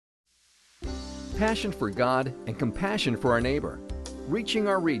passion for God and compassion for our neighbor, reaching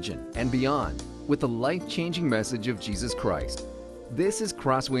our region and beyond with the life-changing message of Jesus Christ. This is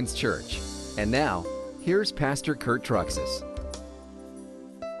Crosswinds Church. And now, here's Pastor Kurt Truxas.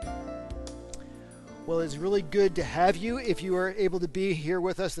 Well, it's really good to have you if you are able to be here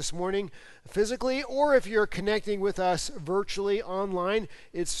with us this morning physically, or if you're connecting with us virtually online.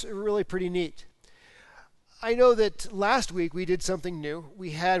 It's really pretty neat. I know that last week we did something new.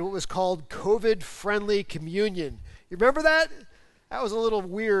 We had what was called COVID-friendly communion. You remember that? That was a little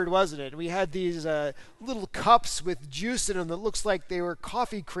weird, wasn't it? We had these little cups with juice in them that looks like they were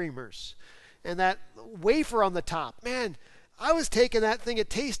coffee creamers. And that wafer on the top. Man, I was taking that thing, it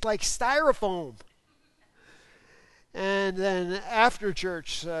tastes like styrofoam. And then after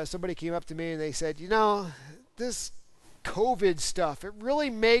church, somebody came up to me and they said, you know, this COVID stuff, it really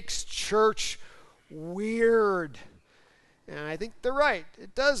makes church weird. And I think they're right.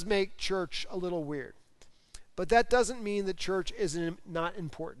 It does make church a little weird. But that doesn't mean that church is not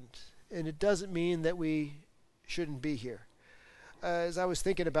important. And it doesn't mean that we shouldn't be here. As I was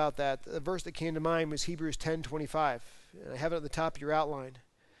thinking about that, the verse that came to mind was Hebrews 10:25. And I have it at the top of your outline.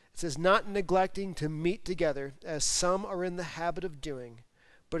 It says, not neglecting to meet together, as some are in the habit of doing,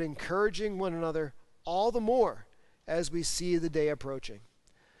 but encouraging one another all the more as we see the day approaching.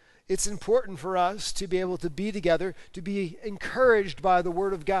 It's important for us to be able to be together, to be encouraged by the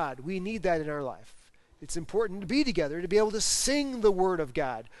Word of God. We need that in our life. It's important to be together, to be able to sing the Word of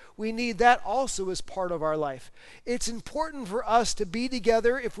God. We need that also as part of our life. It's important for us to be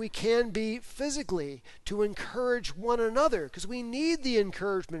together, if we can be physically, to encourage one another, because we need the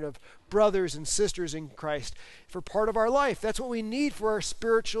encouragement of brothers and sisters in Christ for part of our life. That's what we need for our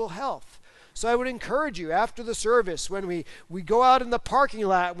spiritual health. So I would encourage you, after the service, when we go out in the parking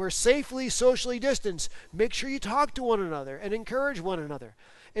lot and we're safely socially distanced, make sure you talk to one another and encourage one another.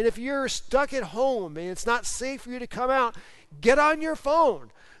 And if you're stuck at home and it's not safe for you to come out, get on your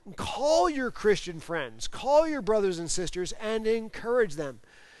phone. Call your Christian friends. Call your brothers and sisters and encourage them.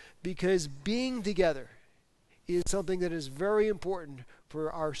 Because being together is something that is very important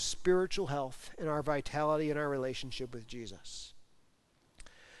for our spiritual health and our vitality and our relationship with Jesus.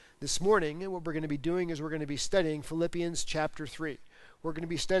 This morning, what we're going to be doing is we're going to be studying Philippians chapter 3. We're going to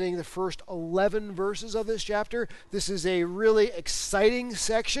be studying the first 11 verses of this chapter. This is a really exciting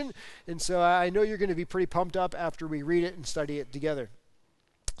section, and so I know you're going to be pretty pumped up after we read it and study it together.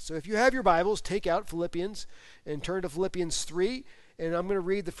 So if you have your Bibles, take out Philippians and turn to Philippians 3, and I'm going to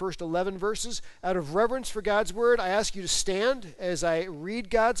read the first 11 verses. Out of reverence for God's Word, I ask you to stand as I read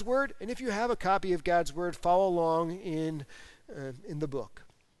God's Word, and if you have a copy of God's Word, follow along in the book.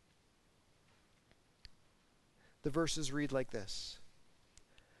 The verses read like this.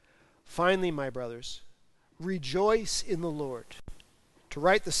 Finally, my brothers, rejoice in the Lord. To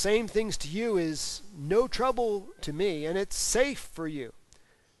write the same things to you is no trouble to me, and it's safe for you.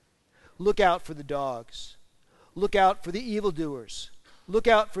 Look out for the dogs. Look out for the evildoers. Look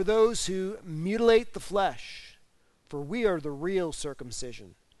out for those who mutilate the flesh. For we are the real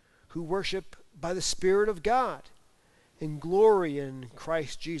circumcision, who worship by the Spirit of God, and glory in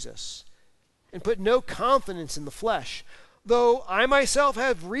Christ Jesus, and put no confidence in the flesh, though I myself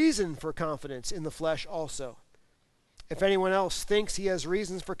have reason for confidence in the flesh also. If anyone else thinks he has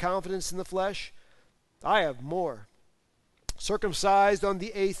reasons for confidence in the flesh, I have more. Circumcised on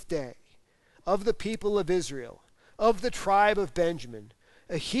the 8th day, of the people of Israel, of the tribe of Benjamin,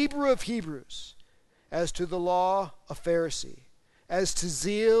 a Hebrew of Hebrews, as to the law, a Pharisee, as to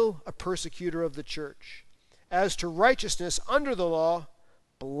zeal, a persecutor of the church, as to righteousness under the law,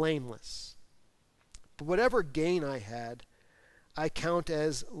 blameless. But whatever gain I had, I count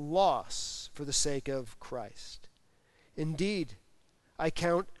as loss for the sake of Christ. Indeed, I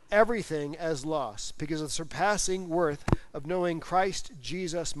count everything as loss because of the surpassing worth of knowing Christ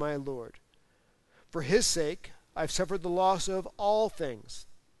Jesus my Lord. For his sake, I've suffered the loss of all things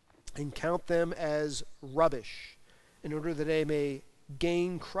and count them as rubbish, in order that I may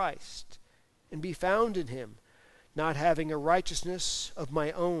gain Christ and be found in him, not having a righteousness of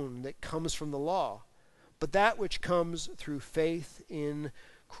my own that comes from the law, but that which comes through faith in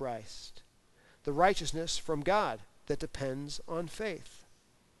Christ, the righteousness from God that depends on faith,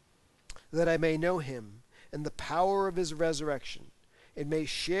 that I may know him and the power of his resurrection, and may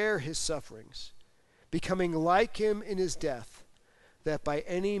share his sufferings, becoming like him in his death, that by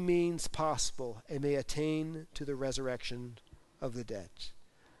any means possible I may attain to the resurrection of the dead.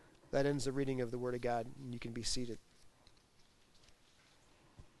 That ends the reading of the Word of God, and you can be seated.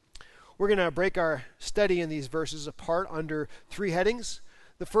 We're going to break our study in these verses apart under 3 headings.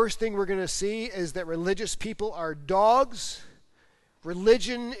 The first thing we're going to see is that religious people are dogs.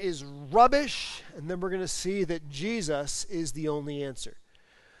 religion is rubbish, and then we're going to see that Jesus is the only answer.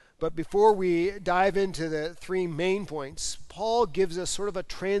 But before we dive into the three main points, Paul gives us sort of a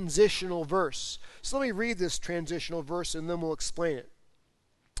transitional verse. So let me read this transitional verse and then we'll explain it.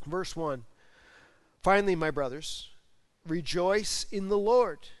 Verse 1. Finally, my brothers, rejoice in the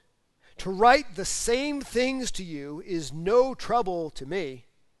Lord. To write the same things to you is no trouble to me,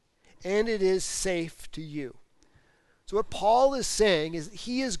 and it is safe to you. So what Paul is saying is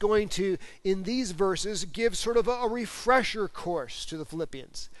he is going to, in these verses, give sort of a refresher course to the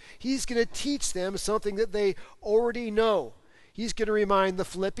Philippians. He's going to teach them something that they already know. He's going to remind the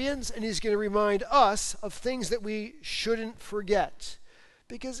Philippians, and he's going to remind us of things that we shouldn't forget.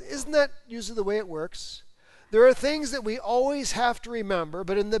 Because isn't that usually the way it works? There are things that we always have to remember,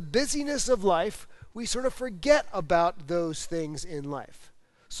 but in the busyness of life, we sort of forget about those things in life.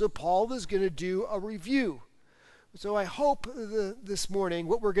 So Paul is going to do a review. So I hope this morning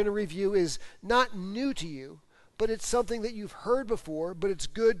what we're going to review is not new to you, but it's something that you've heard before, but it's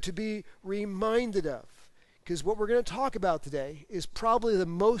good to be reminded of. Because what we're going to talk about today is probably the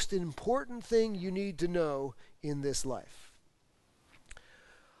most important thing you need to know in this life.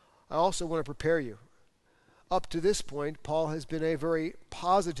 I also want to prepare you. Up to this point, Paul has been a very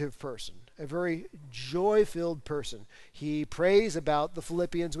positive person, a very joy-filled person. He prays about the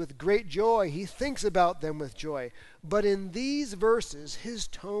Philippians with great joy. He thinks about them with joy. But in these verses, his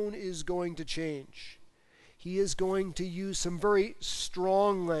tone is going to change. He is going to use some very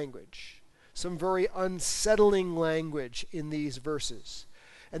strong language, some very unsettling language in these verses.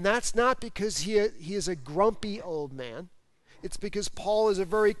 And that's not because he is a grumpy old man. It's because Paul is a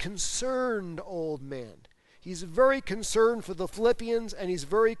very concerned old man. He's very concerned for the Philippians, and he's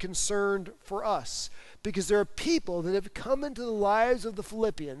very concerned for us. Because there are people that have come into the lives of the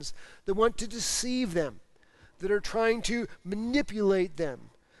Philippians that want to deceive them, that are trying to manipulate them,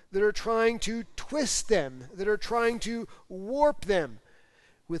 that are trying to twist them, that are trying to warp them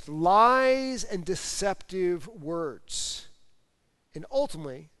with lies and deceptive words. And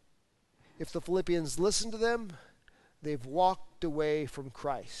ultimately, if the Philippians listen to them, they've walked away from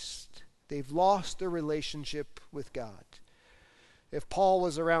Christ. They've lost their relationship with God. If Paul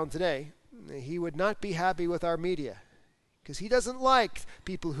was around today, he would not be happy with our media because he doesn't like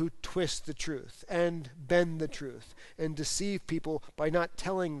people who twist the truth and bend the truth and deceive people by not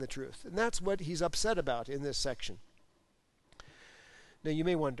telling the truth. And that's what he's upset about in this section. Now you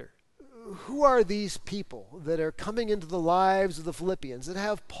may wonder, who are these people that are coming into the lives of the Philippians that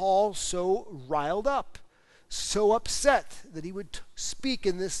have Paul so riled up? So upset that he would speak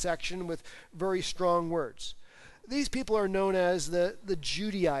in this section with very strong words. These people are known as the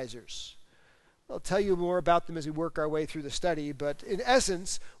Judaizers. I'll tell you more about them as we work our way through the study, but in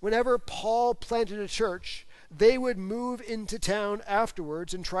essence, whenever Paul planted a church, they would move into town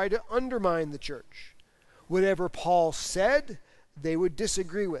afterwards and try to undermine the church. Whatever Paul said, they would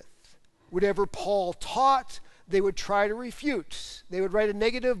disagree with. Whatever Paul taught, they would try to refute. They would write a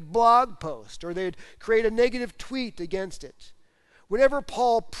negative blog post, or they'd create a negative tweet against it. Whenever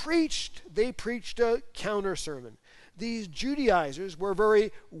Paul preached, they preached a counter sermon. These Judaizers were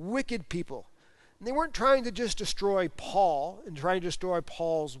very wicked people. And they weren't trying to just destroy Paul and trying to destroy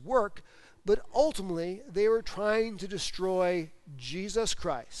Paul's work, but ultimately they were trying to destroy Jesus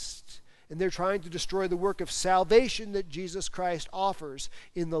Christ. And they're trying to destroy the work of salvation that Jesus Christ offers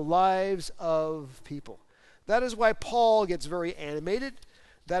in the lives of people. That is why Paul gets very animated.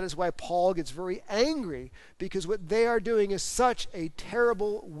 That is why Paul gets very angry, because what they are doing is such a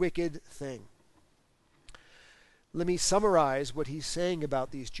terrible, wicked thing. Let me summarize what he's saying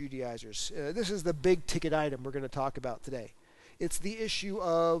about these Judaizers. This is the big ticket item we're going to talk about today. It's the issue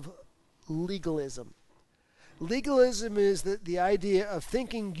of legalism. Legalism is the idea of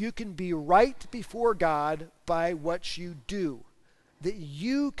thinking you can be right before God by what you do. That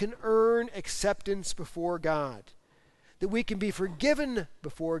you can earn acceptance before God. That we can be forgiven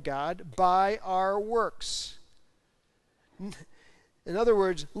before God by our works. In other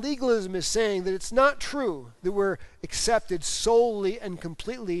words, legalism is saying that it's not true that we're accepted solely and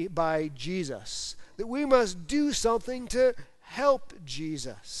completely by Jesus. That we must do something to help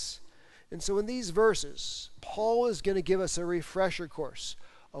Jesus. And so in these verses, Paul is going to give us a refresher course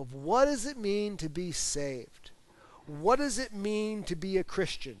of what does it mean to be saved? What does it mean to be a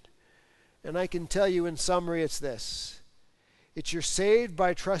Christian? And I can tell you in summary it's this. It's you're saved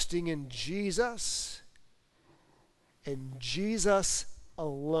by trusting in Jesus and Jesus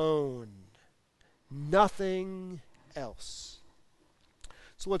alone. Nothing else.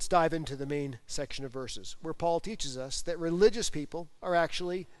 So let's dive into the main section of verses where Paul teaches us that religious people are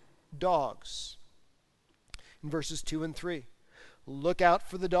actually dogs. In verses 2 and 3. Look out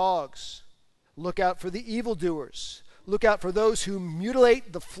for the dogs. Look out for the evildoers. Look out for those who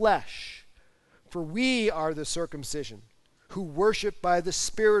mutilate the flesh. For we are the circumcision, who worship by the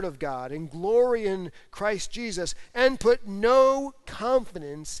Spirit of God and glory in Christ Jesus and put no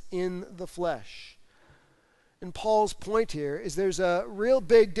confidence in the flesh. And Paul's point here is there's a real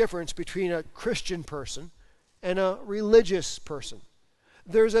big difference between a Christian person and a religious person.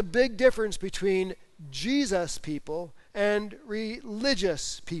 There's a big difference between Jesus people and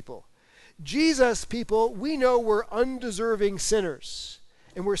religious people. Jesus people, we know we're undeserving sinners,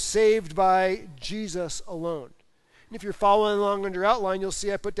 and we're saved by Jesus alone. And if you're following along on your outline, you'll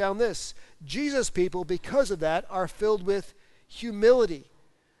see I put down this. Jesus people, because of that, are filled with humility.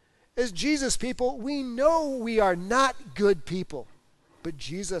 As Jesus people, we know we are not good people, but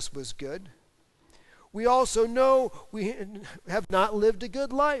Jesus was good. We also know we have not lived a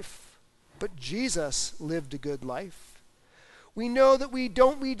good life, but Jesus lived a good life. We know that we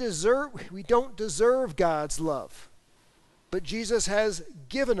don't deserve God's love, but Jesus has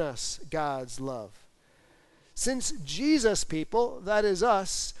given us God's love. Since Jesus people, that is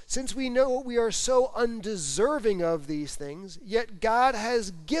us, since we know we are so undeserving of these things, yet God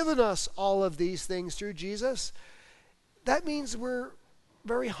has given us all of these things through Jesus, that means we're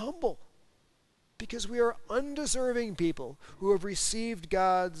very humble, because we are undeserving people who have received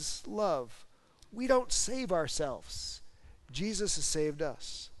God's love. We don't save ourselves. Jesus has saved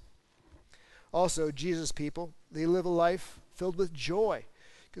us. Also, Jesus people, they live a life filled with joy.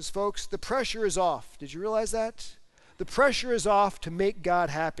 Because, folks, the pressure is off. Did you realize that? The pressure is off to make God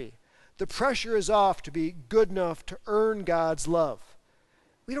happy. The pressure is off to be good enough to earn God's love.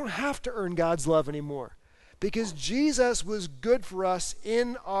 We don't have to earn God's love anymore, because Jesus was good for us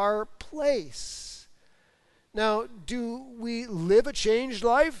in our place. Now, do we live a changed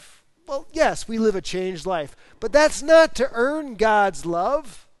life? Well, yes, we live a changed life. But that's not to earn God's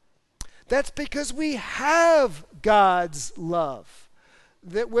love. That's because we have God's love.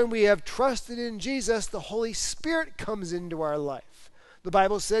 That when we have trusted in Jesus, the Holy Spirit comes into our life. The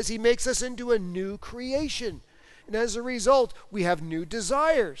Bible says he makes us into a new creation. And as a result, we have new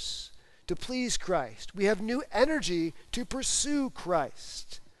desires to please Christ. We have new energy to pursue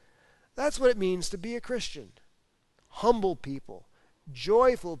Christ. That's what it means to be a Christian. Humble people,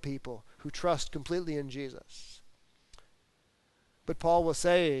 joyful people who trust completely in Jesus. But Paul will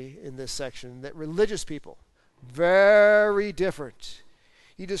say in this section that religious people, very different.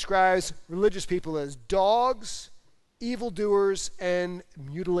 He describes religious people as dogs, evildoers, and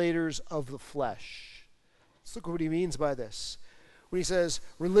mutilators of the flesh. Let's look at what he means by this. When he says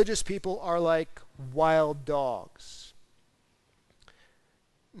religious people are like wild dogs.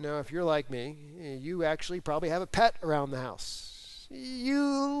 Now, if you're like me, you actually probably have a pet around the house. You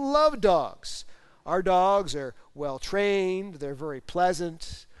love dogs. Our dogs are well trained. They're very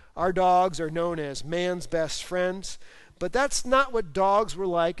pleasant. Our dogs are known as man's best friends. But that's not what dogs were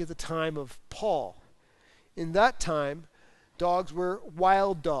like at the time of Paul. In that time, dogs were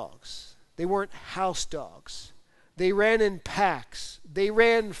wild dogs. They weren't house dogs. They ran in packs. They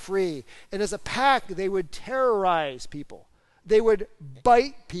ran free. And as a pack, they would terrorize people. They would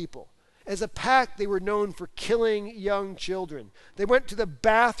bite people. As a pack, they were known for killing young children. They went to the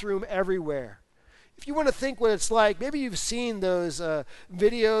bathroom everywhere. If you want to think what it's like, maybe you've seen those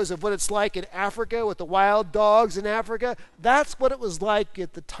videos of what it's like in Africa with the wild dogs in Africa. That's what it was like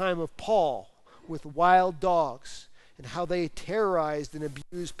at the time of Paul with wild dogs and how they terrorized and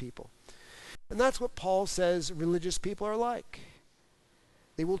abused people. And that's what Paul says religious people are like.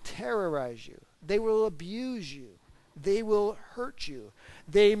 They will terrorize you. They will abuse you. They will hurt you.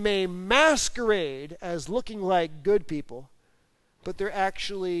 They may masquerade as looking like good people, but they're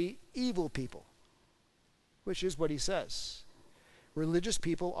actually evil people. Which is what he says. Religious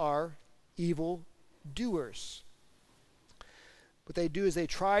people are evil doers. What they do is they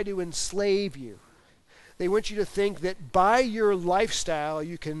try to enslave you. They want you to think that by your lifestyle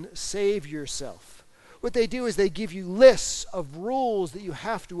you can save yourself. What they do is they give you lists of rules that you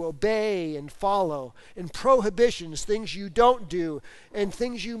have to obey and follow, and prohibitions, things you don't do, and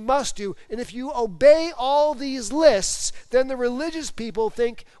things you must do. And if you obey all these lists, then the religious people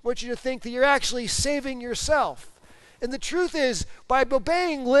want you to think that you're actually saving yourself. And the truth is, by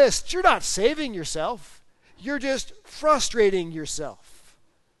obeying lists, you're not saving yourself. You're just frustrating yourself.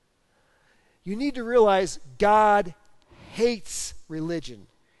 You need to realize God hates religion.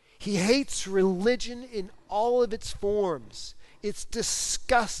 He hates religion in all of its forms. It's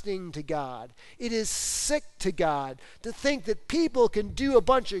disgusting to God. It is sick to God to think that people can do a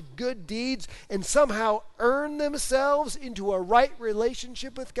bunch of good deeds and somehow earn themselves into a right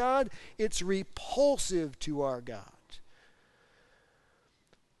relationship with God. It's repulsive to our God.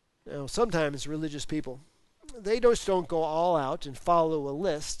 Now, sometimes religious people, they just don't go all out and follow a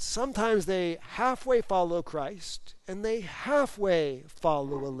list. Sometimes they halfway follow Christ and they halfway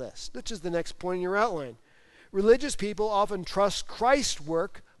follow a list, which is the next point in your outline. Religious people often trust Christ's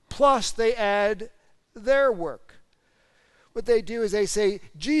work, plus they add their work. What they do is they say,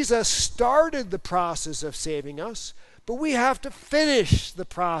 Jesus started the process of saving us, but we have to finish the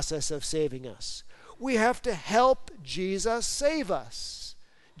process of saving us. We have to help Jesus save us.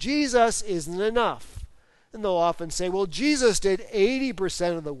 Jesus isn't enough. And they'll often say, well, Jesus did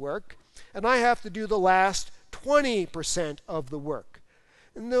 80% of the work, and I have to do the last 20% of the work.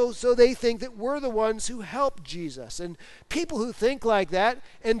 And so they think that we're the ones who help Jesus. And people who think like that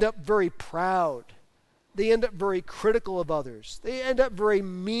end up very proud. They end up very critical of others. They end up very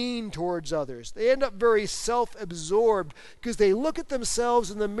mean towards others. They end up very self-absorbed because they look at themselves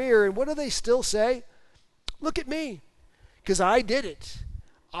in the mirror, and what do they still say? Look at me, because I did it.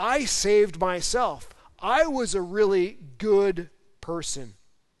 I saved myself. I was a really good person.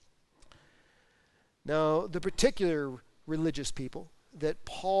 Now, the particular religious people that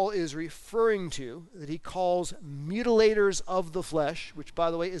Paul is referring to, that he calls mutilators of the flesh, which, by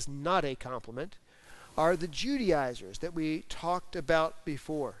the way, is not a compliment, are the Judaizers that we talked about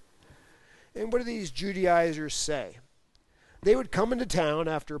before. And what do these Judaizers say? They would come into town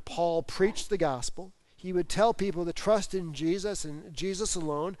after Paul preached the gospel. He would tell people to trust in Jesus and Jesus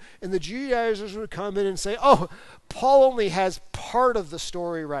alone. And the Judaizers would come in and say, oh, Paul only has part of the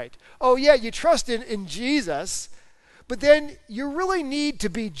story right. Oh, yeah, you trust in Jesus, but then you really need to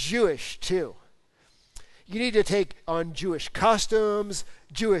be Jewish too. You need to take on Jewish customs,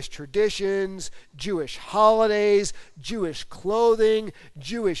 Jewish traditions, Jewish holidays, Jewish clothing,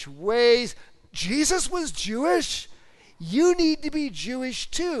 Jewish ways. Jesus was Jewish. You need to be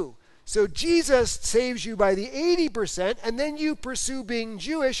Jewish too. So Jesus saves you by the 80%, and then you pursue being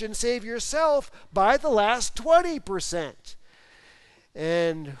Jewish and save yourself by the last 20%.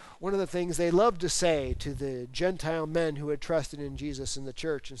 And one of the things they loved to say to the Gentile men who had trusted in Jesus in the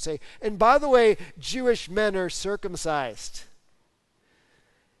church and say, and by the way, Jewish men are circumcised.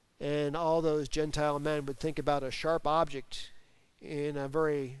 And all those Gentile men would think about a sharp object in a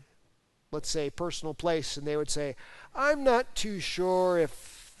very, let's say, personal place, and they would say, I'm not too sure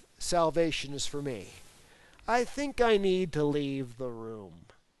if salvation is for me. I think I need to leave the room.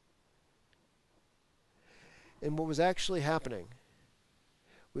 And what was actually happening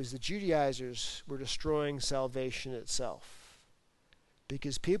was the Judaizers were destroying salvation itself,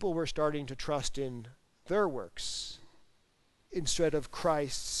 because people were starting to trust in their works instead of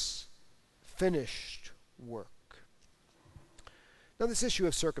Christ's finished work. Now, this issue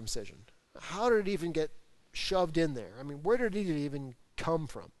of circumcision, how did it even get shoved in there? I mean, where did it even come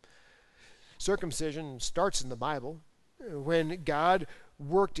from? Circumcision starts in the Bible when God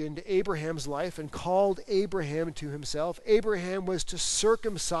worked into Abraham's life and called Abraham to himself. Abraham was to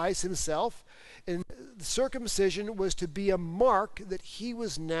circumcise himself, and circumcision was to be a mark that he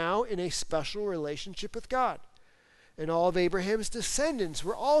was now in a special relationship with God. And all of Abraham's descendants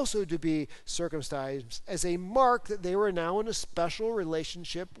were also to be circumcised as a mark that they were now in a special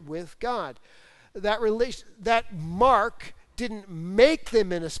relationship with God. That mark didn't make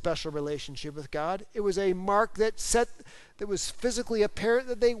them in a special relationship with God. It was a mark that was physically apparent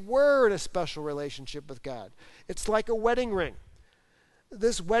that they were in a special relationship with God. It's like a wedding ring.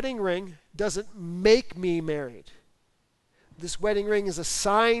 This wedding ring doesn't make me married. This wedding ring is a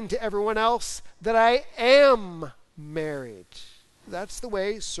sign to everyone else that I am married. That's the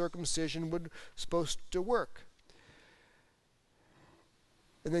way circumcision was supposed to work.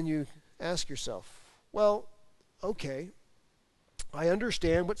 And then you ask yourself, well, okay, I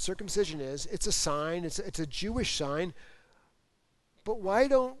understand what circumcision is. It's a sign. It's a Jewish sign. But why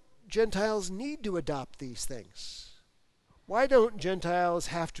don't Gentiles need to adopt these things? Why don't Gentiles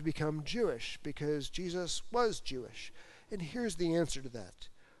have to become Jewish? Because Jesus was Jewish. And here's the answer to that.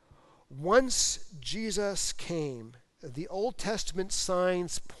 Once Jesus came, the Old Testament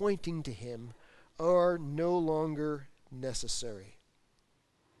signs pointing to him are no longer necessary.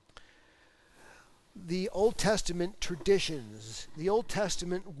 The Old Testament traditions, the Old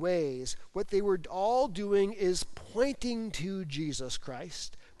Testament ways, what they were all doing is pointing to Jesus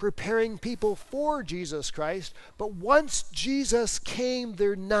Christ, preparing people for Jesus Christ. But once Jesus came,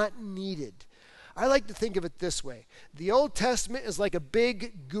 they're not needed. I like to think of it this way. The Old Testament is like a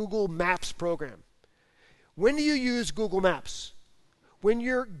big Google Maps program. When do you use Google Maps? When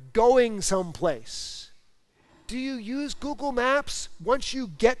you're going someplace. Do you use Google Maps once you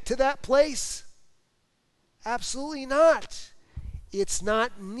get to that place? Absolutely not. It's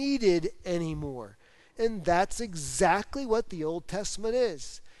not needed anymore. And that's exactly what the Old Testament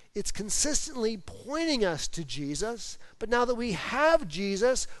is. It's consistently pointing us to Jesus, but now that we have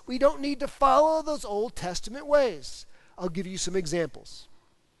Jesus, we don't need to follow those Old Testament ways. I'll give you some examples.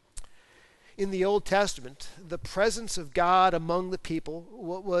 In the Old Testament, the presence of God among the people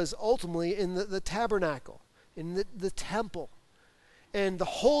was ultimately in the tabernacle, in the temple. And the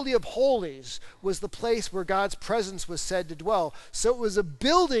Holy of Holies was the place where God's presence was said to dwell. So it was a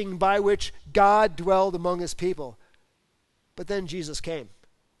building by which God dwelled among his people. But then Jesus came.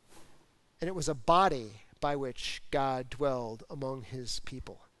 And it was a body by which God dwelled among his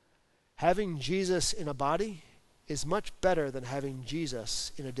people. Having Jesus in a body is much better than having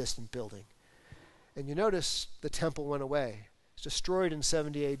Jesus in a distant building. And you notice the temple went away. It's destroyed in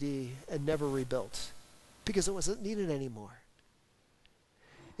 70 AD and never rebuilt because it wasn't needed anymore.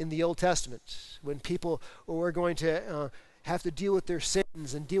 In the Old Testament, when people were going to have to deal with their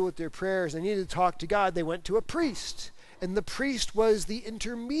sins and deal with their prayers, they needed to talk to God, they went to a priest. And the priest was the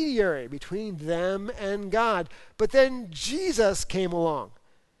intermediary between them and God. But then Jesus came along.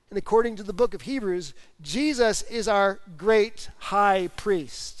 And according to the book of Hebrews, Jesus is our great high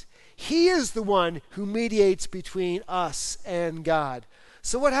priest. He is the one who mediates between us and God.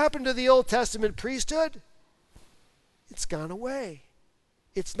 So what happened to the Old Testament priesthood? It's gone away.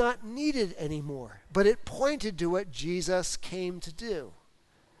 It's not needed anymore, but it pointed to what Jesus came to do.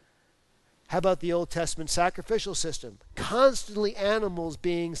 How about the Old Testament sacrificial system? Constantly animals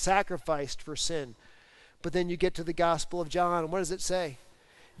being sacrificed for sin. But then you get to the Gospel of John, and what does it say?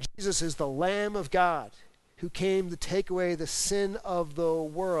 Jesus is the Lamb of God who came to take away the sin of the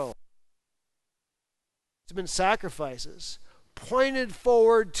world. It's been sacrifices pointed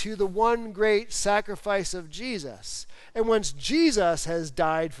forward to the one great sacrifice of Jesus. And once Jesus has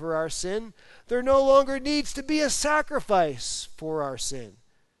died for our sin, there no longer needs to be a sacrifice for our sin.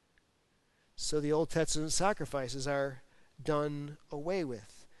 So the Old Testament sacrifices are done away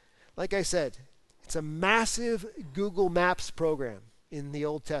with. Like I said, it's a massive Google Maps program in the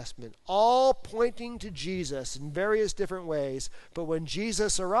Old Testament, all pointing to Jesus in various different ways. But when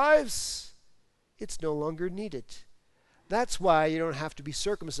Jesus arrives, it's no longer needed. That's why you don't have to be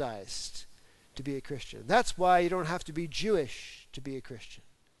circumcised to be a Christian. That's why you don't have to be Jewish to be a Christian.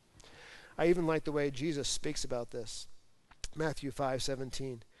 I even like the way Jesus speaks about this. Matthew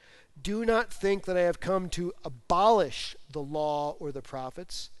 5:17. Do not think that I have come to abolish the law or the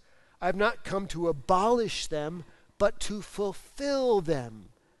prophets. I have not come to abolish them, but to fulfill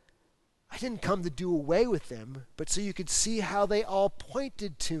them. I didn't come to do away with them, but so you could see how they all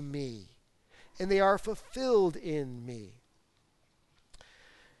pointed to me, and they are fulfilled in me.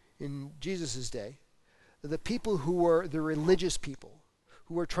 In Jesus' day, the people who were the religious people,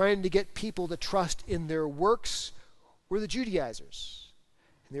 who were trying to get people to trust in their works, were the Judaizers.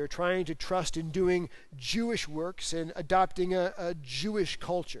 And they were trying to trust in doing Jewish works and adopting a Jewish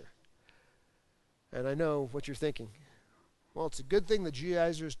culture. And I know what you're thinking. Well, it's a good thing the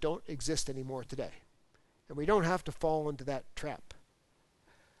Judaizers don't exist anymore today. And we don't have to fall into that trap.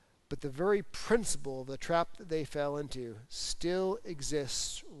 But the very principle of the trap that they fell into still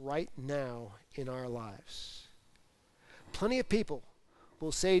exists right now in our lives. Plenty of people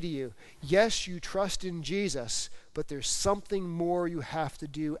will say to you, yes, you trust in Jesus, but there's something more you have to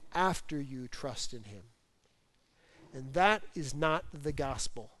do after you trust in him. And that is not the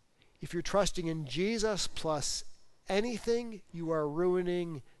gospel. If you're trusting in Jesus plus anything, you are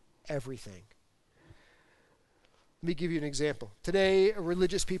ruining everything. Let me give you an example. Today,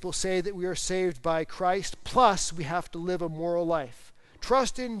 religious people say that we are saved by Christ, plus we have to live a moral life.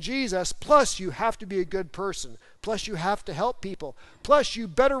 Trust in Jesus, plus you have to be a good person, plus you have to help people, plus you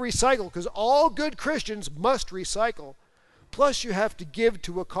better recycle, because all good Christians must recycle, plus you have to give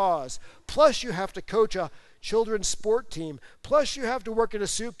to a cause, plus you have to coach a children's sport team, plus you have to work in a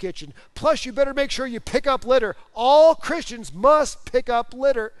soup kitchen, plus you better make sure you pick up litter. All Christians must pick up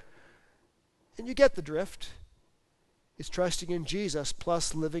litter. And you get the drift. It's trusting in Jesus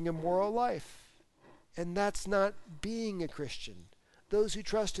plus living a moral life. And that's not being a Christian. Those who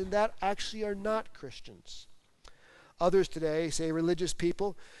trust in that actually are not Christians. Others today say religious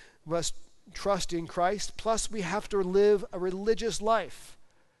people must trust in Christ, plus we have to live a religious life.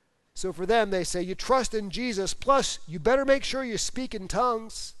 So for them, they say you trust in Jesus, plus you better make sure you speak in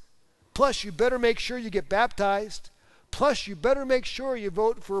tongues, plus you better make sure you get baptized, plus you better make sure you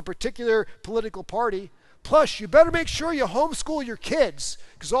vote for a particular political party, plus you better make sure you homeschool your kids,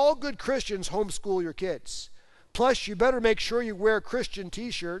 because all good Christians homeschool your kids. Plus you better make sure you wear Christian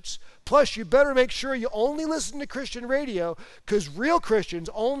t-shirts. Plus you better make sure you only listen to Christian radio, because real Christians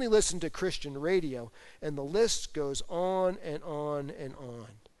only listen to Christian radio. And the list goes on and on and on.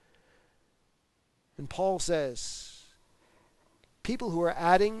 And Paul says, People who are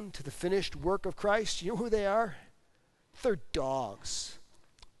adding to the finished work of Christ, you know who they are? They're dogs.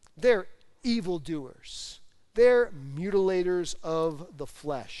 They're evildoers. They're mutilators of the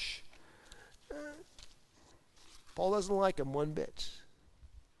flesh. Paul doesn't like them one bit.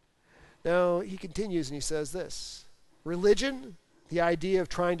 Now, he continues and he says this. Religion, the idea of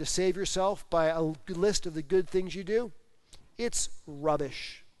trying to save yourself by a list of the good things you do, it's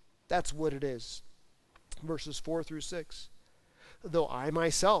rubbish. That's what it is. Verses 4 through 6. Though I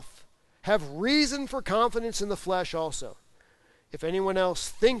myself have reason for confidence in the flesh also. If anyone else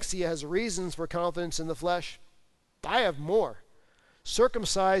thinks he has reasons for confidence in the flesh, I have more.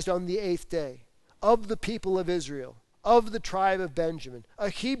 Circumcised on the 8th day, of the people of Israel, of the tribe of Benjamin, a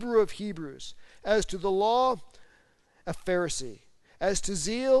Hebrew of Hebrews, as to the law, a Pharisee, as to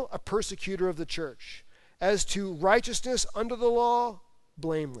zeal, a persecutor of the church, as to righteousness under the law,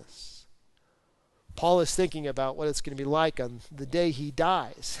 blameless. Paul is thinking about what it's going to be like on the day he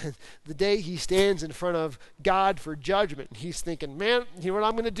dies, the day he stands in front of God for judgment. He's thinking, man, you know what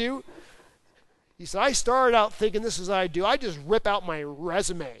I'm going to do? He said, I started out thinking this is what I do. I just rip out my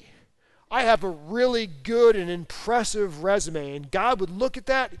resume. I have a really good and impressive resume. And God would look at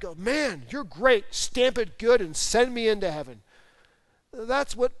that and go, man, you're great. Stamp it good and send me into heaven.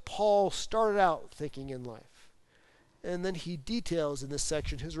 That's what Paul started out thinking in life. And then he details in this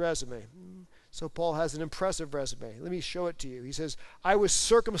section his resume. So Paul has an impressive resume. Let me show it to you. He says, I was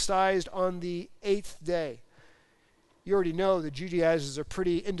circumcised on the 8th day. You already know the Judaizers are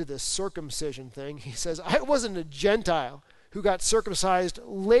pretty into this circumcision thing. He says, I wasn't a Gentile who got circumcised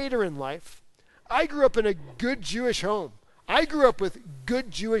later in life. I grew up in a good Jewish home. I grew up with good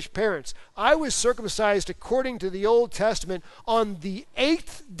Jewish parents. I was circumcised according to the Old Testament on the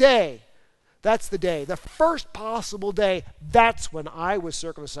 8th day. That's the day, the first possible day. That's when I was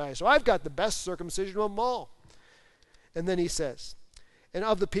circumcised. So I've got the best circumcision of them all. And then he says, and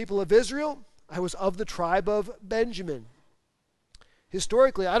of the people of Israel, I was of the tribe of Benjamin.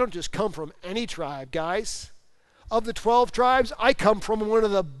 Historically, I don't just come from any tribe, guys. Of the 12 tribes, I come from one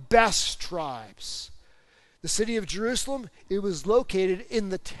of the best tribes. The city of Jerusalem, it was located in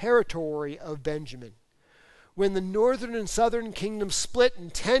the territory of Benjamin. When the northern and southern kingdoms split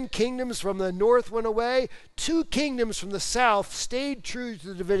and 10 kingdoms from the north went away, 2 kingdoms from the south stayed true to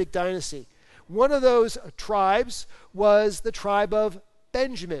the Davidic dynasty. One of those tribes was the tribe of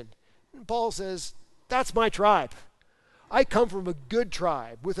Benjamin. And Paul says, that's my tribe. I come from a good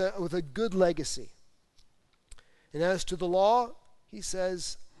tribe with a good legacy. And as to the law, he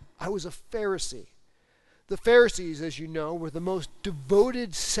says, I was a Pharisee. The Pharisees, as you know, were the most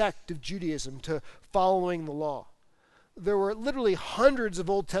devoted sect of Judaism to following the law. There were literally hundreds of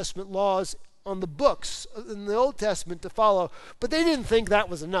Old Testament laws on the books in the Old Testament to follow, but they didn't think that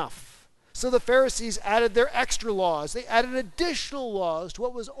was enough. So the Pharisees added their extra laws. They added additional laws to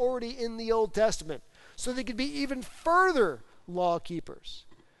what was already in the Old Testament so they could be even further law keepers.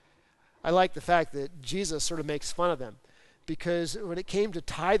 I like the fact that Jesus sort of makes fun of them, because when it came to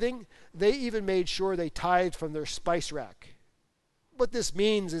tithing, they even made sure they tithed from their spice rack. What this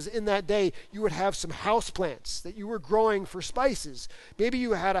means is in that day, you would have some house plants that you were growing for spices. Maybe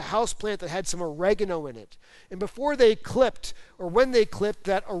you had a house plant that had some oregano in it. And before they clipped, or when they clipped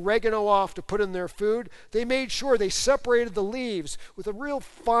that oregano off to put in their food, they made sure they separated the leaves with a real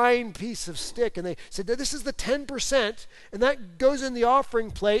fine piece of stick. And they said, this is the 10%, and that goes in the offering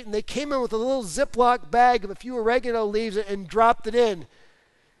plate. And they came in with a little Ziploc bag of a few oregano leaves and dropped it in.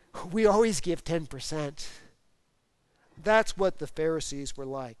 We always give 10%. That's what the Pharisees were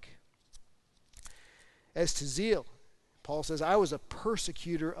like. As to zeal, Paul says, I was a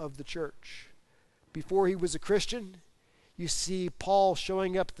persecutor of the church. Before he was a Christian, you see Paul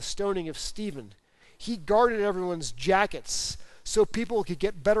showing up at the stoning of Stephen. He guarded everyone's jackets so people could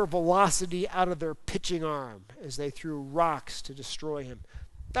get better velocity out of their pitching arm as they threw rocks to destroy him.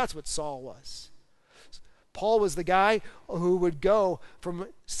 That's what Saul was. Paul was the guy who would go from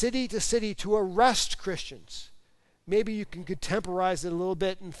city to city to arrest Christians. Maybe you can contemporize it a little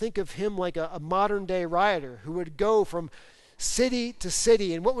bit and think of him like a modern-day rioter who would go from city to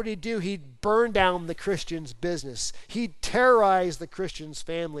city. And what would he do? He'd burn down the Christians' business. He'd terrorize the Christians'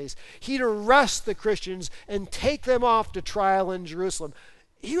 families. He'd arrest the Christians and take them off to trial in Jerusalem.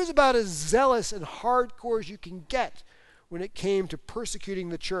 He was about as zealous and hardcore as you can get when it came to persecuting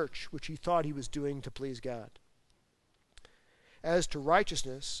the church, which he thought he was doing to please God. As to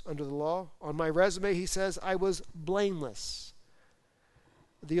righteousness under the law, on my resume he says, I was blameless.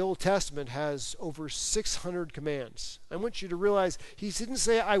 The Old Testament has over 600 commands. I want you to realize he didn't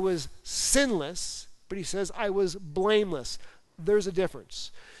say I was sinless, but he says I was blameless. There's a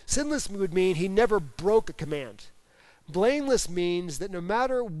difference. Sinless would mean he never broke a command. Blameless means that no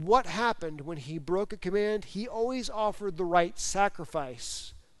matter what happened when he broke a command, he always offered the right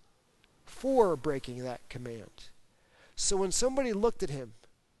sacrifice for breaking that command. So when somebody looked at him,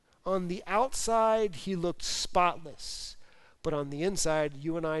 on the outside he looked spotless, but on the inside,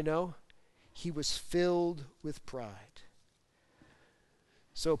 you and I know, he was filled with pride.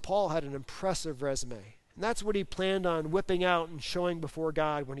 So Paul had an impressive resume, and that's what he planned on whipping out and showing before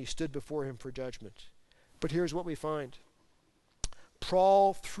God when he stood before him for judgment. But here's what we find.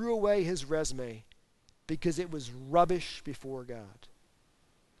 Paul threw away his resume because it was rubbish before God.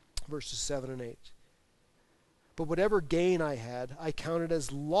 Verses 7 and 8. But whatever gain I had, I counted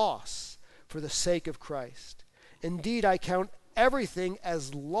as loss for the sake of Christ. Indeed, I count everything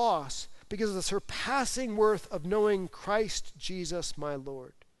as loss because of the surpassing worth of knowing Christ Jesus my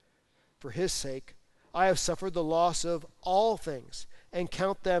Lord. For his sake, I have suffered the loss of all things and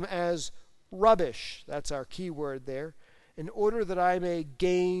count them as rubbish, that's our key word there, in order that I may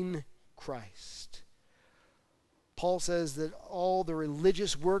gain Christ. Paul says that all the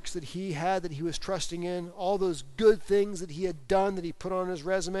religious works that he had, that he was trusting in, all those good things that he had done, that he put on his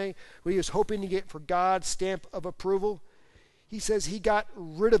resume, what he was hoping to get for God's stamp of approval, he says he got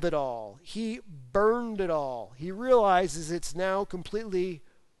rid of it all. He burned it all. He realizes it's now completely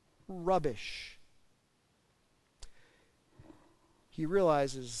rubbish. He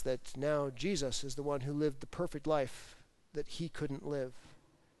realizes that now Jesus is the one who lived the perfect life that he couldn't live.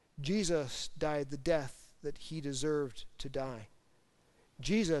 Jesus died the death that he deserved to die.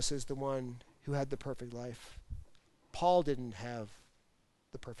 Jesus is the one who had the perfect life. Paul didn't have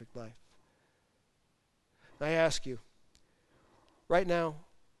the perfect life. I ask you, right now,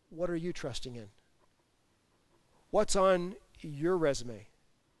 what are you trusting in? What's on your resume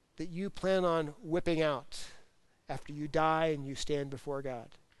that you plan on whipping out after you die and you stand before God?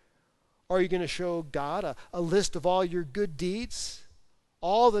 Are you going to show God a list of all your good deeds,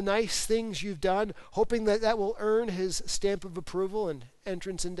 all the nice things you've done, hoping that that will earn his stamp of approval and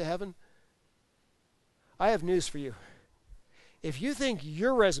entrance into heaven? I have news for you. If you think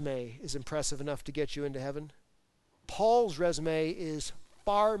your resume is impressive enough to get you into heaven, Paul's resume is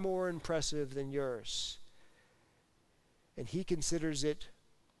far more impressive than yours. And he considers it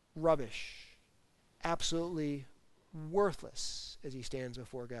rubbish, absolutely worthless as he stands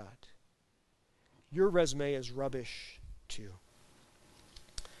before God. Your resume is rubbish too.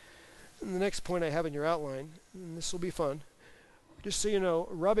 And the next point I have in your outline, and this will be fun, just so you know,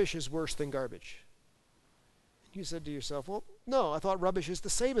 rubbish is worse than garbage. You said to yourself, well, no, I thought rubbish is the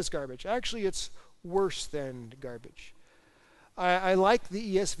same as garbage. Actually, it's worse than garbage. I like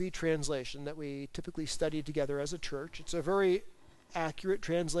the ESV translation that we typically study together as a church. It's a very accurate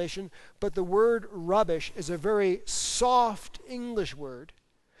translation, but the word rubbish is a very soft English word,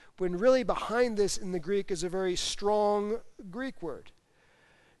 when really behind this in the Greek is a very strong Greek word.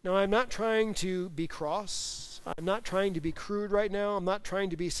 Now, I'm not trying to be cross. I'm not trying to be crude right now. I'm not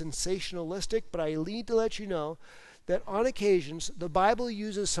trying to be sensationalistic, but I need to let you know that on occasions the Bible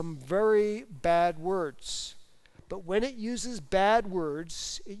uses some very bad words. But when it uses bad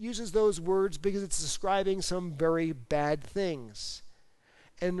words, it uses those words because it's describing some very bad things.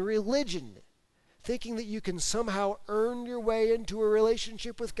 And religion, thinking that you can somehow earn your way into a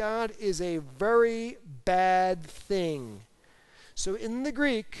relationship with God, is a very bad thing. So in the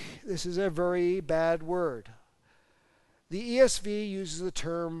Greek, this is a very bad word. The ESV uses the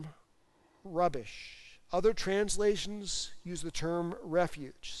term rubbish. Other translations use the term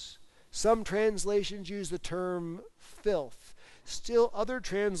refuge. Some translations use the term filth. Still other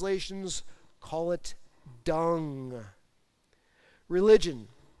translations call it dung. Religion,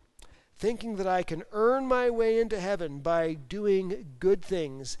 thinking that I can earn my way into heaven by doing good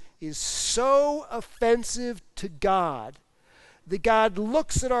things, is so offensive to God that God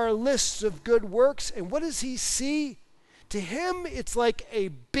looks at our lists of good works, and what does he see? To him, it's like a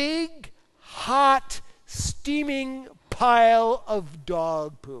big, hot, steaming pile of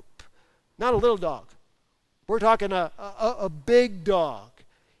dog poop. Not a little dog. We're talking a big dog.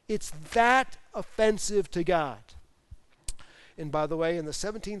 It's that offensive to God. And by the way, in the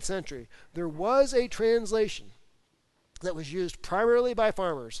 17th century, there was a translation that was used primarily by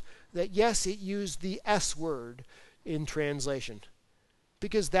farmers that, yes, it used the S word in translation,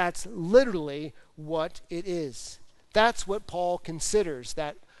 because that's literally what it is. That's what Paul considers,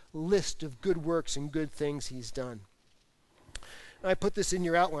 that list of good works and good things he's done. I put this in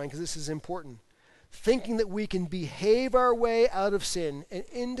your outline because this is important. Thinking that we can behave our way out of sin and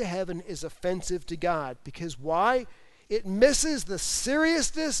into heaven is offensive to God. Because why? It misses the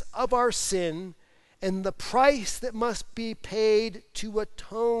seriousness of our sin and the price that must be paid to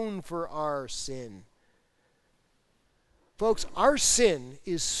atone for our sin. Folks, our sin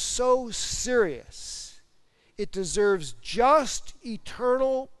is so serious, it deserves just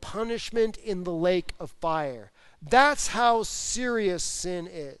eternal punishment in the lake of fire. That's how serious sin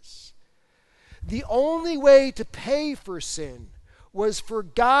is. The only way to pay for sin was for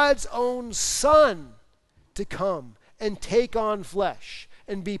God's own Son to come and take on flesh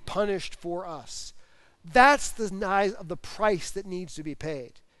and be punished for us. That's the price that needs to be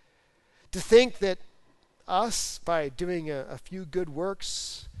paid. To think that us, by doing a few good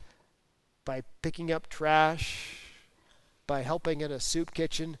works, by picking up trash, by helping in a soup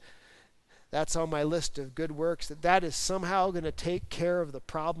kitchen, that's on my list of good works, that is somehow going to take care of the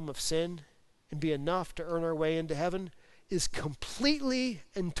problem of sin and be enough to earn our way into heaven, is completely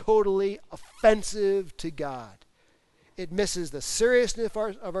and totally offensive to God. It misses the seriousness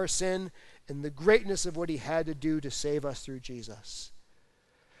of our sin and the greatness of what he had to do to save us through Jesus.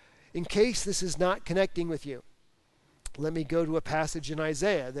 In case this is not connecting with you, let me go to a passage in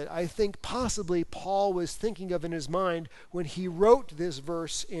Isaiah that I think possibly Paul was thinking of in his mind when he wrote this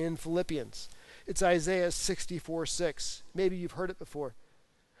verse in Philippians. It's Isaiah 64:6. Maybe you've heard it before.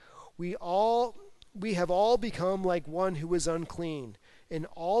 We have all become like one who is unclean, and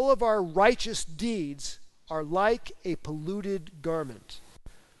all of our righteous deeds are like a polluted garment.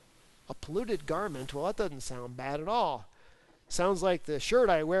 A polluted garment? Well, that doesn't sound bad at all. Sounds like the shirt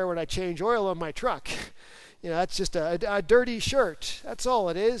I wear when I change oil on my truck. That's just a dirty shirt. That's all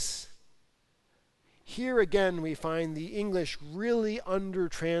it is. Here again we find the English really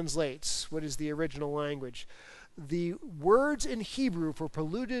under-translates what is the original language. The words in Hebrew for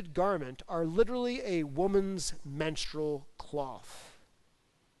polluted garment are literally a woman's menstrual cloth.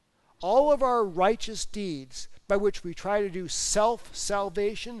 All of our righteous deeds by which we try to do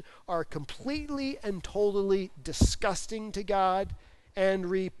self-salvation are completely and totally disgusting to God and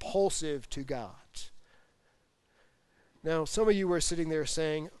repulsive to God. Now, some of you are sitting there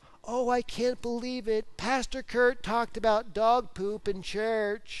saying, "Oh, I can't believe it. Pastor Kurt talked about dog poop in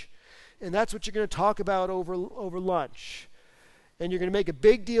church, and that's what you're going to talk about over lunch. And you're going to make a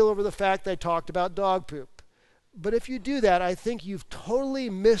big deal over the fact that I talked about dog poop." But if you do that, I think you've totally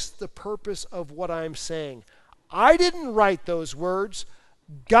missed the purpose of what I'm saying. I didn't write those words.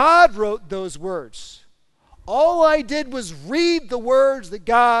 God wrote those words. All I did was read the words that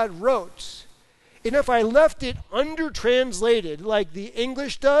God wrote. And if I left it under-translated like the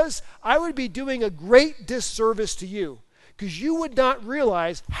English does, I would be doing a great disservice to you, because you would not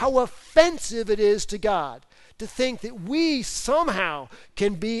realize how offensive it is to God to think that we somehow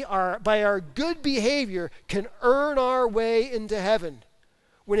can by our good behavior, can earn our way into heaven,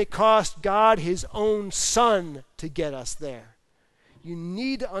 when it cost God his own Son to get us there. You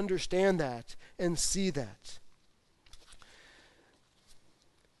need to understand that and see that.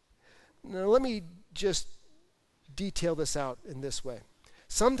 Now let me just detail this out in this way.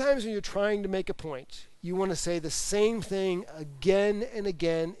 Sometimes when you're trying to make a point, you want to say the same thing again and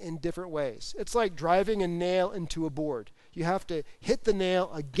again in different ways. It's like driving a nail into a board. You have to hit the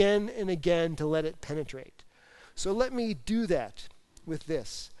nail again and again to let it penetrate. So let me do that with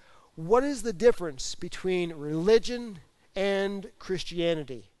this. What is the difference between religion and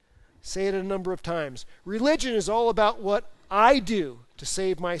Christianity? Say it a number of times. Religion is all about what I do to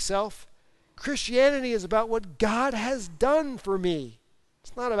save myself. Christianity is about what God has done for me.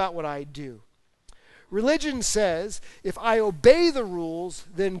 It's not about what I do. Religion says, if I obey the rules,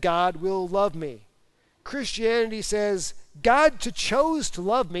 then God will love me. Christianity says, God chose to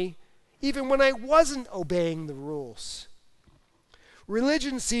love me even when I wasn't obeying the rules.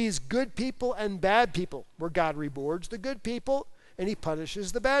 Religion sees good people and bad people, where God rewards the good people and he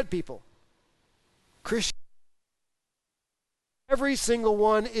punishes the bad people. Christianity, every single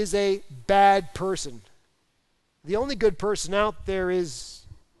one is a bad person. The only good person out there is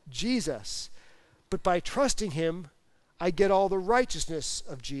Jesus. But by trusting him, I get all the righteousness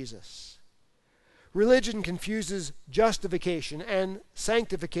of Jesus. Religion confuses justification and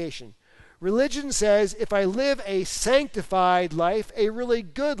sanctification. Religion says if I live a sanctified life, a really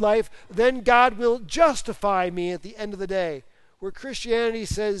good life, then God will justify me at the end of the day. Where Christianity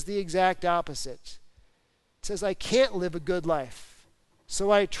says the exact opposite. It says I can't live a good life.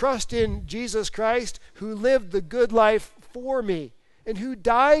 So I trust in Jesus Christ, who lived the good life for me and who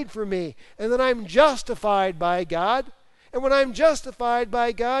died for me, and then I'm justified by God. And when I'm justified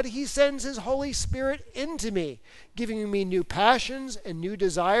by God, he sends his Holy Spirit into me, giving me new passions and new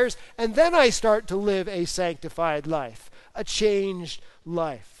desires, and then I start to live a sanctified life, a changed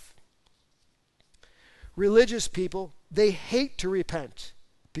life. Religious people, they hate to repent,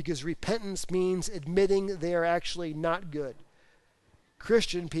 because repentance means admitting they are actually not good.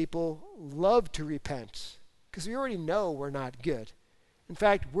 Christian people love to repent because we already know we're not good. In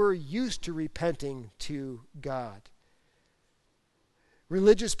fact, we're used to repenting to God.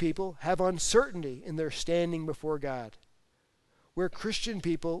 Religious people have uncertainty in their standing before God, where Christian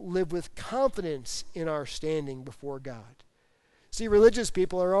people live with confidence in our standing before God. See, religious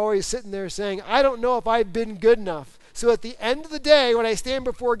people are always sitting there saying, I don't know if I've been good enough. So at the end of the day, when I stand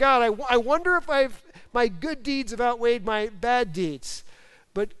before God, I wonder if my good deeds have outweighed my bad deeds.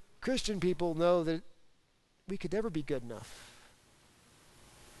 But Christian people know that we could never be good enough.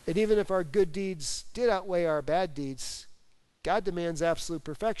 And even if our good deeds did outweigh our bad deeds, God demands absolute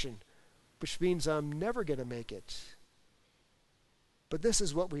perfection, which means I'm never going to make it. But this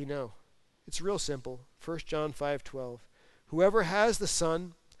is what we know. It's real simple. 1 John 5:12. Whoever has the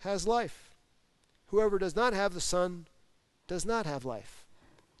Son has life. Whoever does not have the Son does not have life.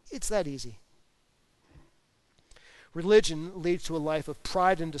 It's that easy. Religion leads to a life of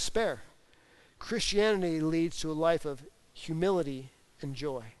pride and despair. Christianity leads to a life of humility and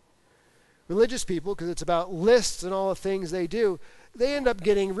joy. Religious people, because it's about lists and all the things they do, they end up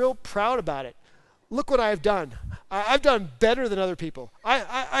getting real proud about it. Look what I've done. I've done better than other people.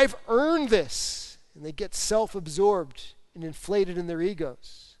 I've earned this. And they get self-absorbed and inflated in their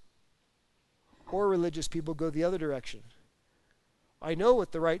egos. Or religious people go the other direction. I know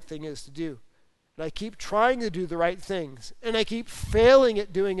what the right thing is to do. And I keep trying to do the right things. And I keep failing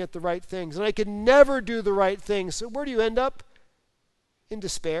at doing it the right things. And I can never do the right things. So where do you end up? In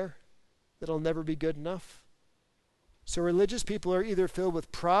despair. That'll never be good enough. So religious people are either filled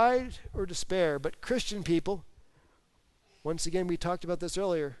with pride or despair. But Christian people, once again, we talked about this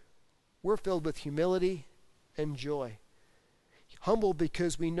earlier, we're filled with humility and joy. Humble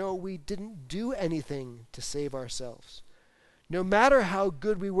because we know we didn't do anything to save ourselves. No matter how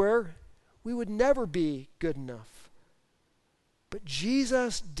good we were, we would never be good enough. But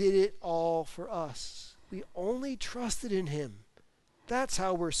Jesus did it all for us. We only trusted in him. That's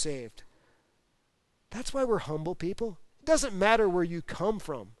how we're saved. That's why we're humble people. It doesn't matter where you come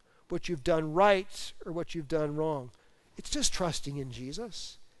from, what you've done right or what you've done wrong. It's just trusting in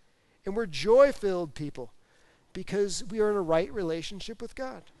Jesus. And we're joy-filled people because we are in a right relationship with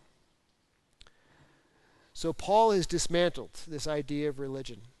God. So Paul has dismantled this idea of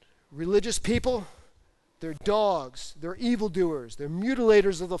religion. Religious people, they're dogs, they're evildoers, they're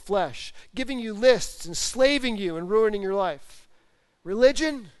mutilators of the flesh, giving you lists, enslaving you, and ruining your life.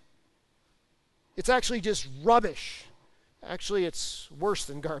 Religion, it's actually just rubbish. Actually, it's worse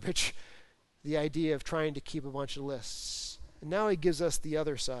than garbage, the idea of trying to keep a bunch of lists. And now he gives us the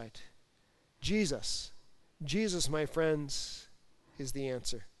other side. Jesus, my friends, is the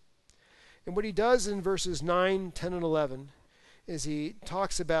answer. And what he does in verses 9, 10, and 11 is he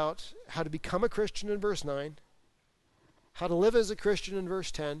talks about how to become a Christian in verse 9, how to live as a Christian in verse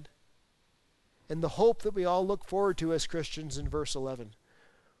 10, and the hope that we all look forward to as Christians in verse 11.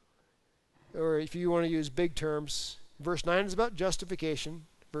 Or if you want to use big terms, verse 9 is about justification,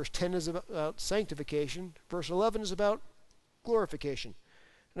 verse 10 is about sanctification, verse 11 is about glorification.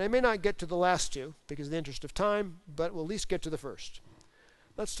 And I may not get to the last two because of the interest of time, but we'll at least get to the first.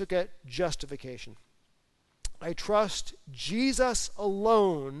 Let's look at justification. I trust Jesus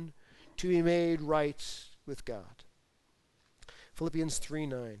alone to be made right with God. Philippians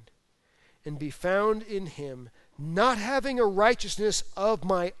 3:9. And be found in him, not having a righteousness of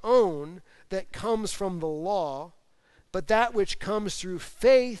my own that comes from the law, but that which comes through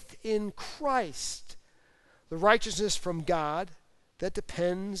faith in Christ, the righteousness from God that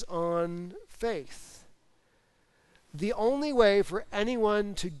depends on faith. The only way for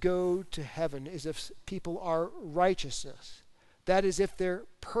anyone to go to heaven is if people are righteousness. That is, if they're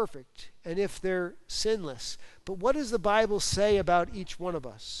perfect and if they're sinless. But what does the Bible say about each one of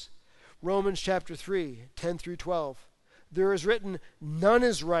us? Romans chapter 3, 10 through 12. There is written, none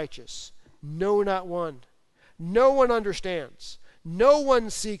is righteous, no, not one. No one understands. No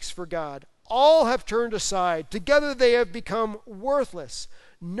one seeks for God. All have turned aside. Together they have become worthless.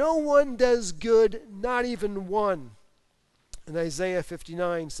 No one does good, not even one. And Isaiah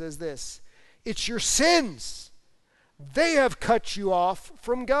 59 says this, it's your sins. They have cut you off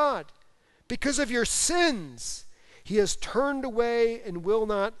from God. Because of your sins, he has turned away and will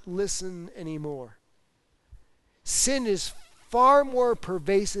not listen anymore. Sin is far more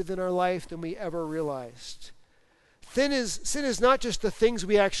pervasive in our life than we ever realized. Sin is not just the things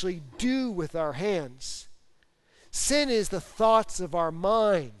we actually do with our hands. Sin is the thoughts of our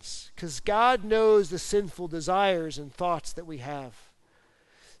minds, because God knows the sinful desires and thoughts that we have.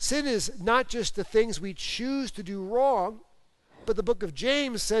 Sin is not just the things we choose to do wrong, but the book of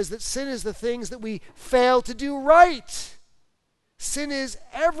James says that sin is the things that we fail to do right. Sin is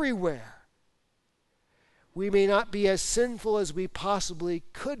everywhere. We may not be as sinful as we possibly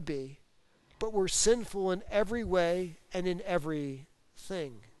could be, but we're sinful in every way and in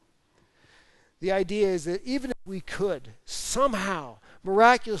everything. The idea is that even if we could somehow,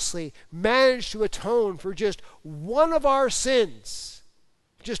 miraculously, manage to atone for just one of our sins,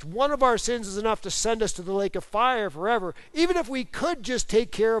 just one of our sins is enough to send us to the lake of fire forever. Even if we could just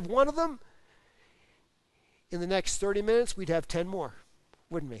take care of one of them, in the next 30 minutes, we'd have 10 more,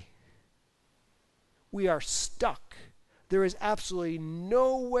 wouldn't we? We are stuck. There is absolutely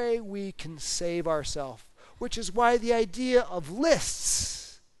no way we can save ourselves, which is why the idea of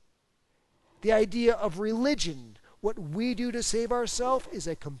lists, the idea of religion, what we do to save ourselves, is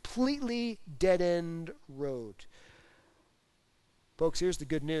a completely dead-end road. Folks, here's the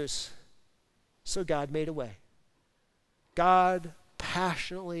good news. So God made a way. God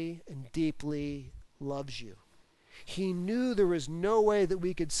passionately and deeply loves you. He knew there was no way that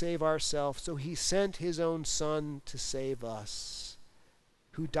we could save ourselves, so he sent his own Son to save us,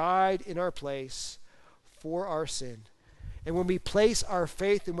 who died in our place for our sin. And when we place our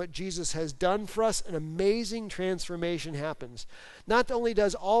faith in what Jesus has done for us, an amazing transformation happens. Not only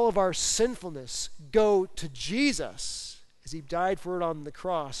does all of our sinfulness go to Jesus, as he died for it on the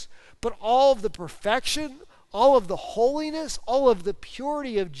cross, but all of the perfection, all of the holiness, all of the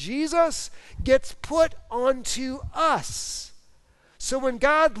purity of Jesus gets put onto us. So when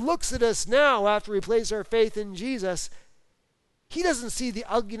God looks at us now after we place our faith in Jesus, he doesn't see the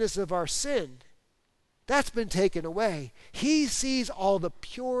ugliness of our sin. That's been taken away. He sees all the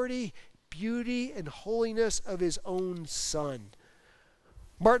purity, beauty, and holiness of his own Son.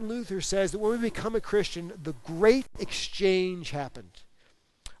 Martin Luther says that when we become a Christian, the great exchange happened.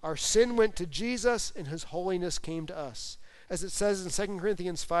 Our sin went to Jesus, and his holiness came to us. As it says in 2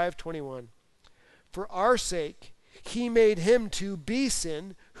 Corinthians 5:21, for our sake he made him to be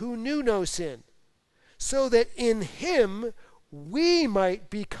sin who knew no sin, so that in him we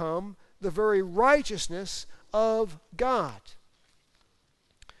might become the very righteousness of God.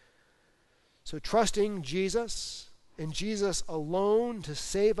 So trusting Jesus and Jesus alone to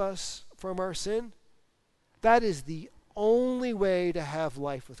save us from our sin, that is the only way to have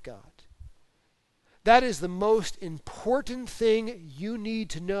life with God. That is the most important thing you need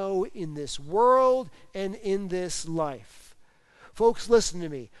to know in this world and in this life. Folks, listen to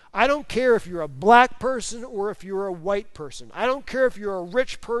me. I don't care if you're a black person or if you're a white person. I don't care if you're a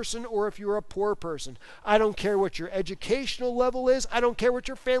rich person or if you're a poor person. I don't care what your educational level is. I don't care what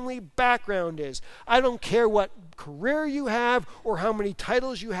your family background is. I don't care what career you have or how many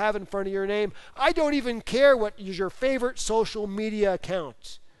titles you have in front of your name. I don't even care what is your favorite social media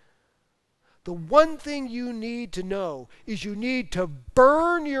account. The one thing you need to know is you need to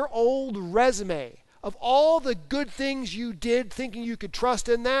burn your old resume of all the good things you did thinking you could trust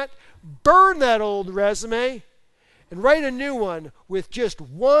in that. Burn that old resume and write a new one with just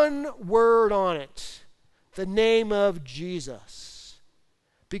one word on it: the name of Jesus.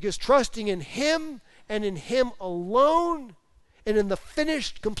 Because trusting in him and in him alone and in the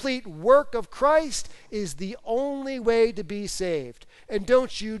finished, complete work of Christ is the only way to be saved. And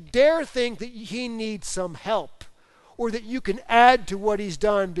don't you dare think that he needs some help or that you can add to what he's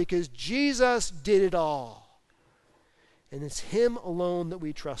done, because Jesus did it all. And it's him alone that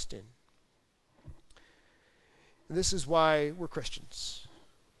we trust in. And this is why we're Christians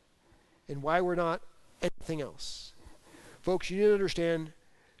and why we're not anything else. Folks, you need to understand,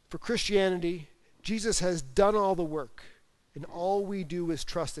 for Christianity, Jesus has done all the work, and all we do is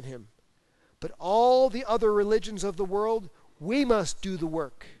trust in him. But all the other religions of the world, we must do the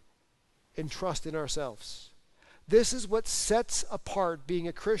work and trust in ourselves. This is what sets apart being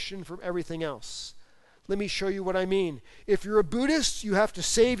a Christian from everything else. Let me show you what I mean. If you're a Buddhist, you have to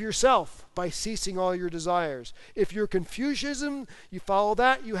save yourself by ceasing all your desires. If you're Confucianism, you follow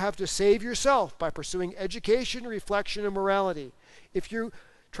that, you have to save yourself by pursuing education, reflection, and morality. If you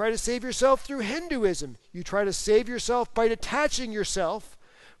try to save yourself through Hinduism, you try to save yourself by detaching yourself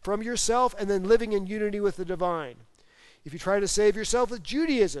from yourself and then living in unity with the divine. If you try to save yourself with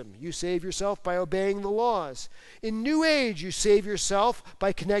Judaism, you save yourself by obeying the laws. In New Age, you save yourself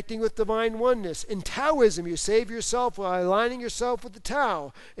by connecting with divine oneness. In Taoism, you save yourself by aligning yourself with the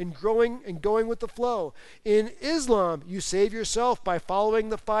Tao and going with the flow. In Islam, you save yourself by following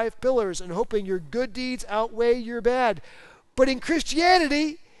the 5 pillars and hoping your good deeds outweigh your bad. But in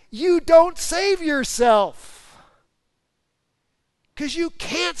Christianity, you don't save yourself, because you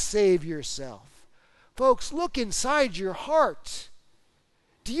can't save yourself. Folks, look inside your heart.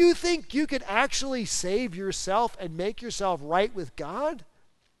 Do you think you could actually save yourself and make yourself right with God?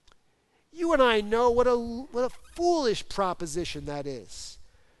 You and I know what a foolish proposition that is,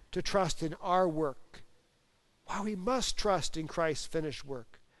 to trust in our work why we must trust in Christ's finished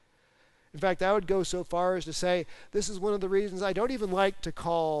work. In fact, I would go so far as to say this is one of the reasons I don't even like to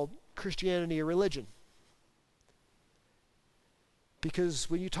call Christianity a religion. Because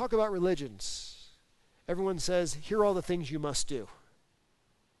when you talk about religions, everyone says, here are all the things you must do.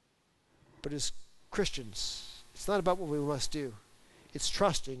 But as Christians, it's not about what we must do. It's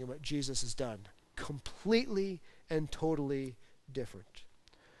trusting in what Jesus has done. Completely and totally different.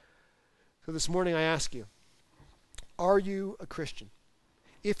 So this morning I ask you, are you a Christian?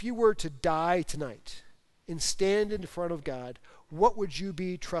 If you were to die tonight and stand in front of God, what would you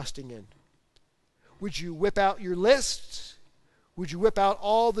be trusting in? Would you whip out your list? Would you whip out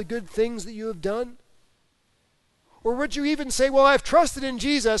all the good things that you have done? Or would you even say, well, I've trusted in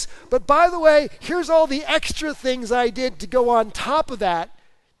Jesus, but by the way, here's all the extra things I did to go on top of that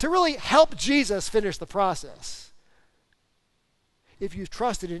to really help Jesus finish the process? If you've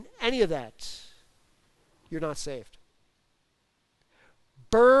trusted in any of that, you're not saved.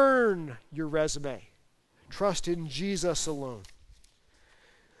 Burn your resume. Trust in Jesus alone.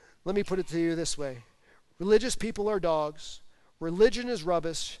 Let me put it to you this way. Religious people are dogs. Religion is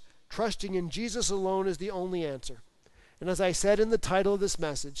rubbish. Trusting in Jesus alone is the only answer. And as I said in the title of this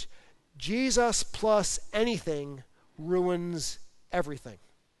message, Jesus plus anything ruins everything.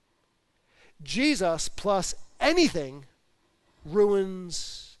 Jesus plus anything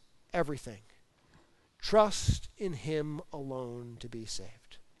ruins everything. Trust in Him alone to be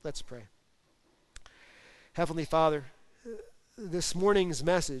saved. Let's pray. Heavenly Father, this morning's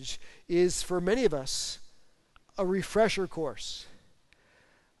message is for many of us a refresher course,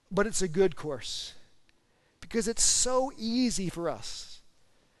 but it's a good course because it's so easy for us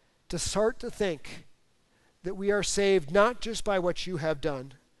to start to think that we are saved not just by what you have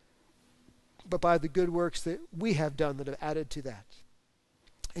done, but by the good works that we have done that have added to that.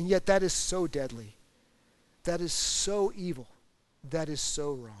 And yet that is so deadly. That is so evil. That is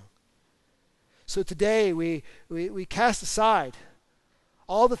so wrong. So today we cast aside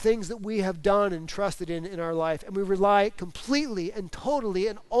all the things that we have done and trusted in our life, and we rely completely and totally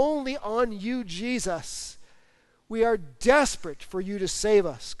and only on you, Jesus. We are desperate for you to save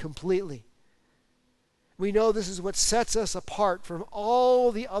us completely. We know this is what sets us apart from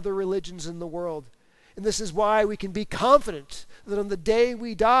all the other religions in the world. And this is why we can be confident that on the day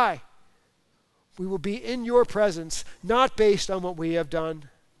we die, we will be in your presence, not based on what we have done,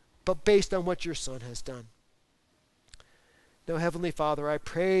 but based on what your Son has done. Now, Heavenly Father, I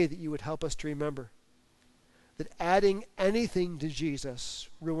pray that you would help us to remember that adding anything to Jesus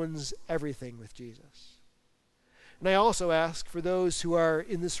ruins everything with Jesus. And I also ask for those who are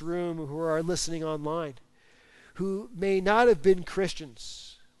in this room, who are listening online, who may not have been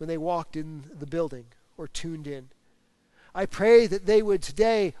Christians when they walked in the building or tuned in. I pray that they would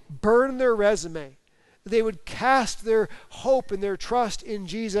today burn their resume. They would cast their hope and their trust in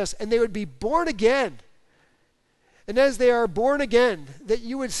Jesus, and they would be born again. And as they are born again, that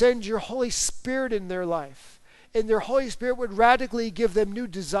you would send your Holy Spirit in their life, and their Holy Spirit would radically give them new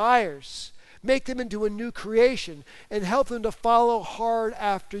desires, make them into a new creation, and help them to follow hard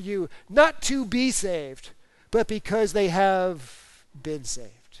after you, not to be saved, but because they have been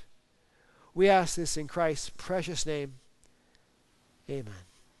saved. We ask this in Christ's precious name. Amen.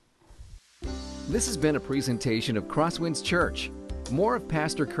 This has been a presentation of Crosswinds Church. More of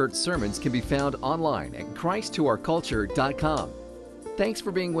Pastor Kurt's sermons can be found online at christtourculture.com. Thanks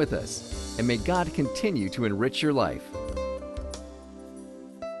for being with us, and may God continue to enrich your life.